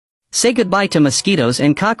Say goodbye to mosquitoes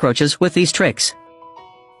and cockroaches with these tricks.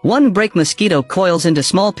 1. Break mosquito coils into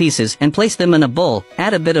small pieces and place them in a bowl,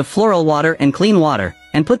 add a bit of floral water and clean water,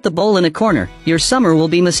 and put the bowl in a corner. Your summer will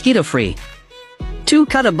be mosquito-free. 2.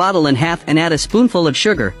 Cut a bottle in half and add a spoonful of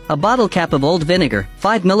sugar, a bottle cap of old vinegar,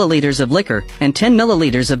 5 milliliters of liquor, and 10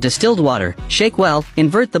 milliliters of distilled water. Shake well,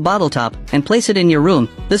 invert the bottle top, and place it in your room.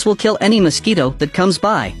 This will kill any mosquito that comes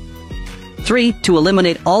by. 3. To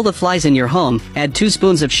eliminate all the flies in your home, add 2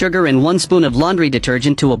 spoons of sugar and 1 spoon of laundry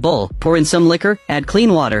detergent to a bowl, pour in some liquor, add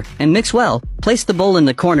clean water, and mix well. Place the bowl in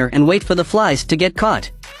the corner and wait for the flies to get caught.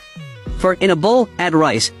 In a bowl, add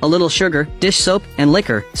rice, a little sugar, dish soap, and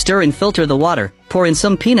liquor, stir and filter the water, pour in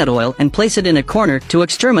some peanut oil and place it in a corner to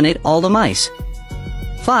exterminate all the mice.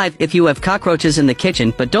 5. If you have cockroaches in the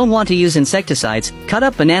kitchen but don't want to use insecticides, cut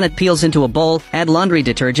up banana peels into a bowl, add laundry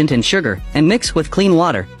detergent and sugar, and mix with clean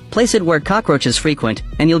water. Place it where cockroaches frequent,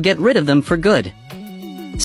 and you'll get rid of them for good.